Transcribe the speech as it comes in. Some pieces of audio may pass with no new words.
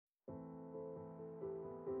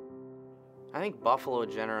I think Buffalo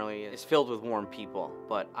generally is filled with warm people,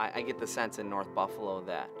 but I get the sense in North Buffalo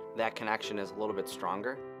that that connection is a little bit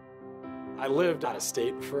stronger. I lived out of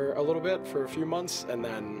state for a little bit, for a few months, and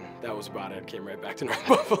then that was about it. Came right back to North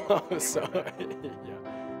Buffalo, so yeah.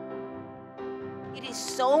 It is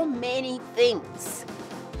so many things.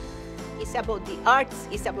 It's about the arts,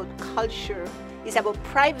 it's about culture, it's about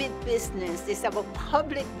private business, it's about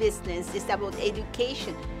public business, it's about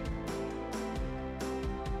education.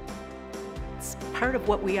 It's part of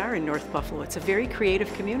what we are in North Buffalo. It's a very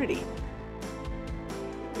creative community.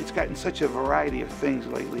 It's gotten such a variety of things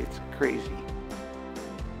lately, it's crazy.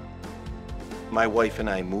 My wife and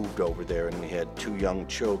I moved over there and we had 2 young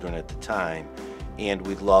children at the time, and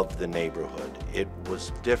we loved the neighborhood. It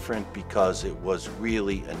was different because it was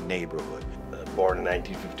really a neighborhood. Born in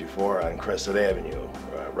 1954 on Crescent Avenue,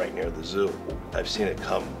 right near the zoo. I've seen it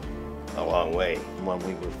come a long way. When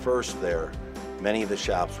we were first there, many of the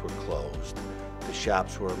shops were closed. The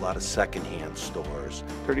shops were a lot of secondhand stores.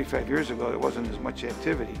 35 years ago, there wasn't as much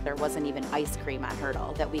activity. There wasn't even ice cream on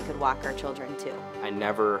Hurdle that we could walk our children to. I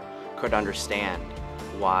never could understand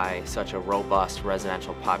why such a robust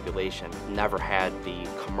residential population never had the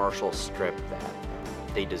commercial strip that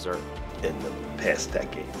they deserved. In the past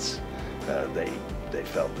decades, they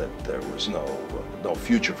felt that there was no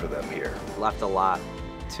future for them here. Left a lot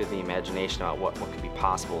to the imagination about what could be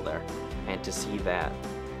possible there, and to see that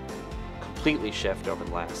completely shift over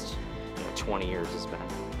the last 20 years has been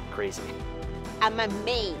crazy. I'm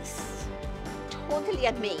amazed, totally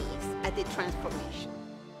amazed at the transformation.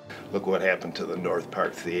 Look what happened to the North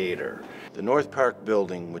Park Theater. The North Park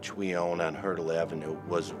building, which we own on Hurdle Avenue,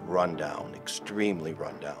 was run down, extremely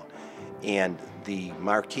run down. And the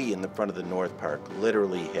marquee in the front of the North Park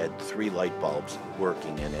literally had 3 light bulbs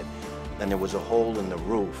working in it. And there was a hole in the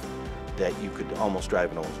roof that you could almost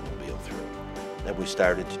drive an Oldsmobile through. Then we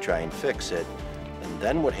started to try and fix it. And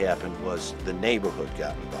then what happened was the neighborhood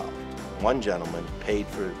got involved. One gentleman paid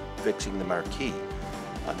for fixing the marquee.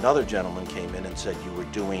 Another gentleman came in and said, you're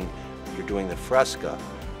doing the fresco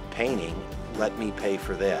painting, let me pay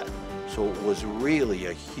for that. So it was really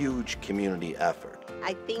a huge community effort.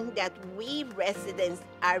 I think that we residents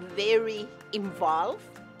are very involved.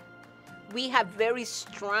 We have very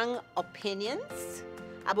strong opinions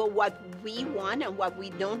about what we want and what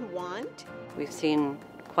we don't want. We've seen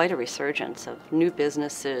quite a resurgence of new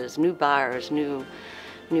businesses, new bars, new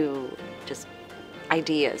just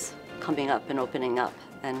ideas coming up and opening up,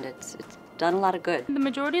 and it's done a lot of good. The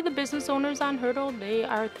majority of the business owners on Hurdle, they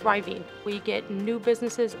are thriving. We get new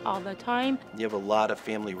businesses all the time. You have a lot of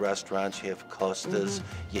family restaurants. You have Costa's,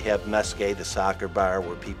 you have Mesquite, the soccer bar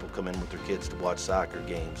where people come in with their kids to watch soccer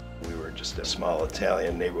games. We were just a small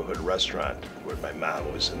Italian neighborhood restaurant where my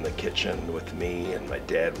mom was in the kitchen with me and my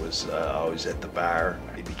dad was always at the bar.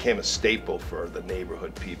 It became a staple for the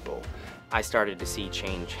neighborhood people. I started to see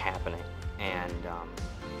change happening, and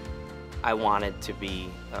I wanted to be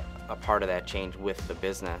a part of that change with the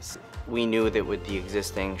business. We knew that with the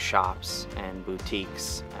existing shops and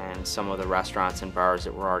boutiques and some of the restaurants and bars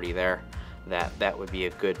that were already there, that would be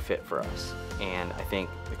a good fit for us. And I think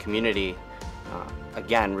the community,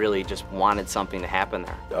 again, really just wanted something to happen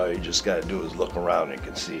there. All you just got to do is look around and you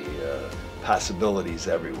can see possibilities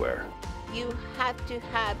everywhere. You have to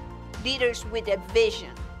have leaders with a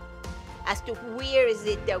vision as to where is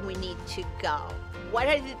it that we need to go. What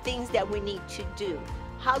are the things that we need to do?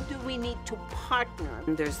 How do we need to partner?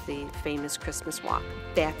 There's the famous Christmas walk.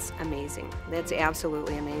 That's amazing. That's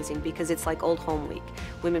absolutely amazing because it's like Old Home Week.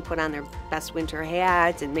 Women put on their best winter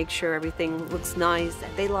hats and make sure everything looks nice.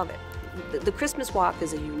 They love it. The Christmas walk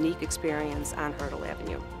is a unique experience on Hurdle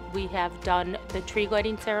Avenue. We have done the tree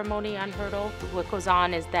lighting ceremony on Hurdle. What goes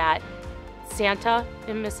on is that Santa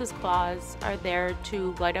and Mrs. Claus are there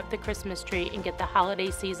to light up the Christmas tree and get the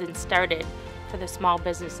holiday season started for the small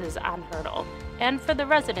businesses on Hurdle and for the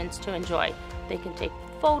residents to enjoy. They can take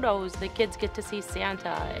photos, the kids get to see Santa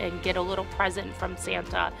and get a little present from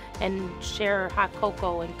Santa and share hot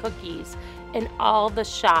cocoa and cookies, and all the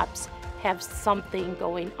shops have something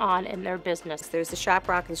going on in their business. There's the Shop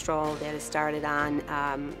Rock and Stroll that is started on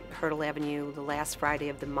Hurdle Avenue the last Friday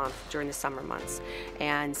of the month during the summer months.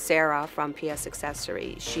 And Sarah from PS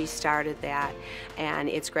Accessory, she started that, and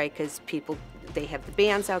it's great because they have the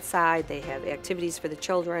bands outside, they have activities for the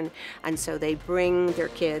children, and so they bring their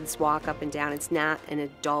kids, walk up and down. It's not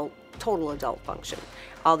an total adult function.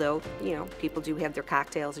 Although, people do have their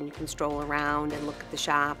cocktails and you can stroll around and look at the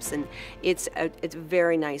shops, and it's a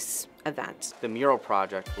very nice event. The mural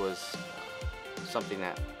project was something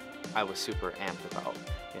that I was super amped about.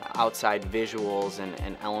 You know, outside visuals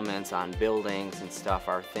and elements on buildings and stuff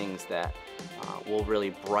are things that will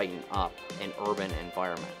really brighten up an urban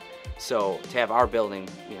environment. So to have our building,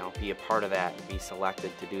 you know, be a part of that, be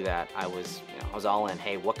selected to do that, I was all in.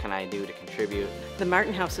 Hey, what can I do to contribute? The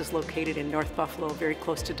Martin House is located in North Buffalo, very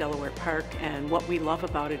close to Delaware Park, and what we love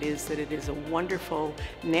about it is that it is a wonderful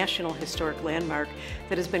National Historic Landmark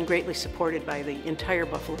that has been greatly supported by the entire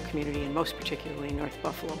Buffalo community, and most particularly North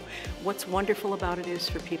Buffalo. What's wonderful about it is,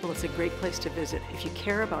 for people, it's a great place to visit. If you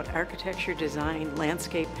care about architecture, design,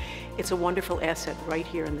 landscape, it's a wonderful asset right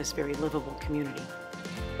here in this very livable community.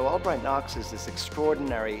 Albright Knox is this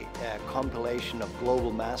extraordinary compilation of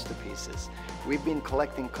global masterpieces. We've been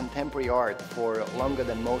collecting contemporary art for longer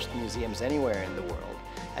than most museums anywhere in the world.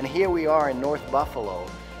 And here we are in North Buffalo.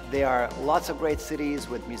 There are lots of great cities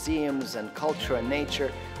with museums and culture and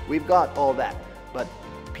nature. We've got all that, but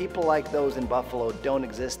people like those in Buffalo don't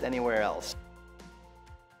exist anywhere else.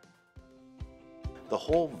 The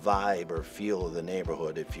whole vibe or feel of the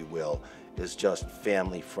neighborhood, if you will, is just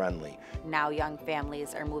family friendly. Now young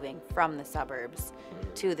families are moving from the suburbs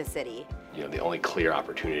to the city. You know, the only clear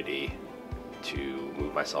opportunity to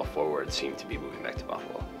move myself forward seemed to be moving back to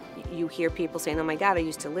Buffalo. You hear people saying, oh my God, I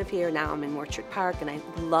used to live here, now I'm in Orchard Park, and I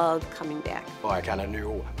love coming back. Well, I kind of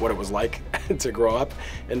knew what it was like to grow up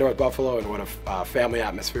in North Buffalo and what a family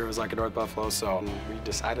atmosphere was like in North Buffalo, so we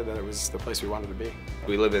decided that it was the place we wanted to be.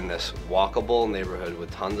 We live in this walkable neighborhood with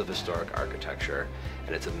tons of historic architecture,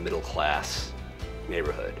 and it's a middle-class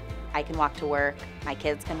neighborhood. I can walk to work, my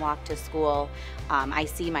kids can walk to school. I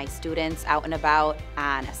see my students out and about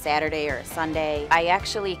on a Saturday or a Sunday. I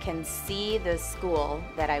actually can see the school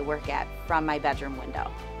that I work at from my bedroom window.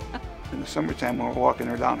 In the summertime when we're walking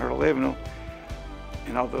her down Hurdle Avenue,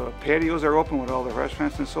 and all the patios are open with all the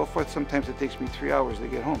restaurants and so forth, sometimes it takes me 3 hours to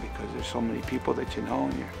get home because there's so many people that you know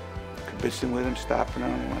and you're visiting with them, stopping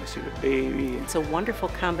on, they want to see the baby. It's a wonderful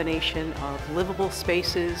combination of livable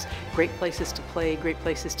spaces, great places to play, great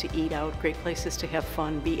places to eat out, great places to have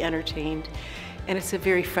fun, be entertained, and it's a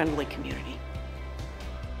very friendly community.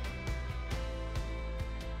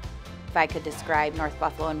 If I could describe North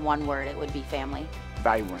Buffalo in one word, it would be family.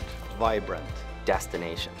 Vibrant. Vibrant.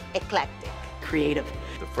 Destination. Eclectic. Creative.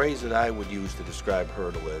 The phrase that I would use to describe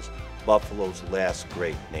Hurdle is Buffalo's last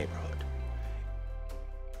great neighborhood.